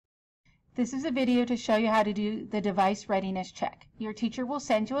This is a video to show you how to do the device readiness check. Your teacher will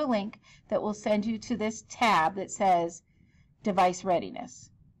send you a link that will send you to this tab that says device readiness.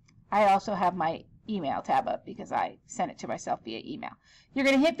 I also have my email tab up because I sent it to myself via email. You're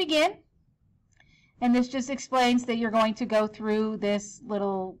going to hit begin, and this just explains that you're going to go through this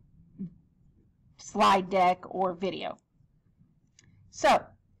little slide deck or video. So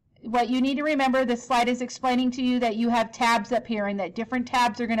what you need to remember, this slide is explaining to you that you have tabs up here and that different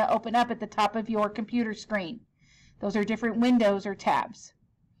tabs are going to open up at the top of your computer screen. Those are different windows or tabs.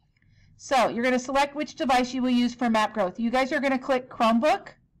 So you're going to select which device you will use for map growth. You guys are going to click Chromebook.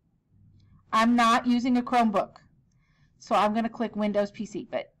 I'm not using a Chromebook, so I'm going to click Windows PC,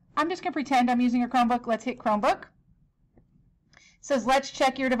 but I'm just going to pretend I'm using a Chromebook. Let's hit Chromebook. It says let's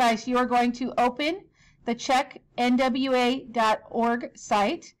check your device. You are going to open the checknwa.org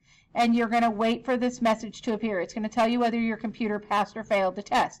site, and you're going to wait for this message to appear. It's going to tell you whether your computer passed or failed the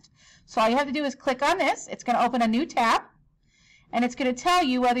test. So all you have to do is click on this. It's going to open a new tab, and it's going to tell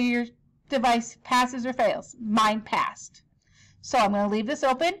you whether your device passes or fails. Mine passed. So I'm going to leave this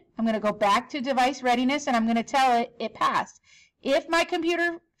open. I'm going to go back to device readiness, and I'm going to tell it passed. If my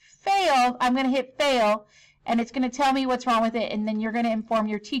computer failed, I'm going to hit fail, and it's going to tell me what's wrong with it, and then you're going to inform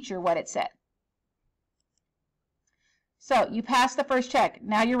your teacher what it said. So you passed the first check.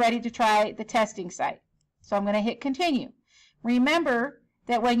 Now you're ready to try the testing site. So I'm going to hit continue. Remember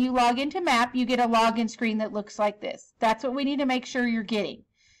that when you log into MAP, you get a login screen that looks like this. That's what we need to make sure you're getting.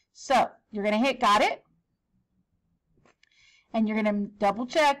 So you're going to hit got it. And you're going to double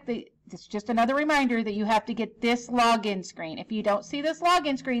check. This is just another reminder that you have to get this login screen. If you don't see this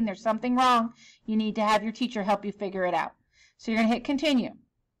login screen, there's something wrong. You need to have your teacher help you figure it out. So you're going to hit continue.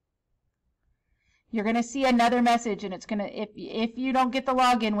 You're going to see another message, and it's going to, if you don't get the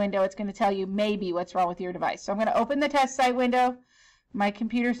login window, it's going to tell you maybe what's wrong with your device. So I'm going to open the test site window. My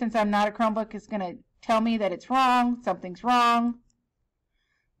computer, since I'm not a Chromebook, is going to tell me that it's wrong. Something's wrong.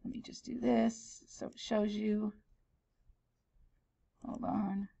 Let me just do this so it shows you. Hold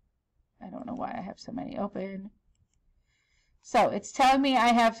on. I don't know why I have so many open. So it's telling me I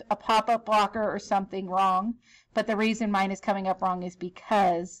have a pop-up blocker or something wrong, but the reason mine is coming up wrong is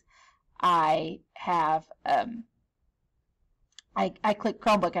because I have I click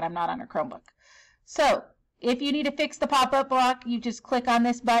Chromebook and I'm not on a Chromebook. So if you need to fix the pop-up block, you just click on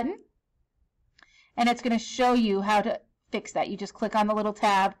this button, and it's going to show you how to fix that. You just click on the little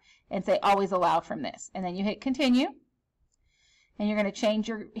tab and say always allow from this, and then you hit continue, and you're going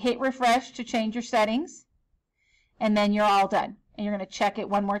to hit refresh to change your settings, and then you're all done. And you're going to check it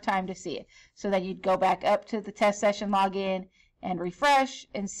one more time to see it. So then you'd go back up to the test session login and refresh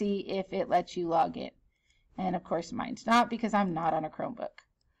and see if it lets you log in. And of course mine's not because I'm not on a Chromebook.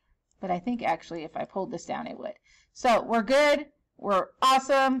 But I think actually if I pulled this down it would. So we're good. We're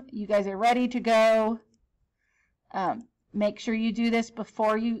awesome. You guys are ready to go. Make sure you do this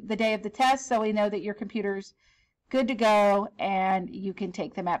before the day of the test so we know that your computer's good to go and you can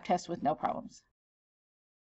take the MAP test with no problems.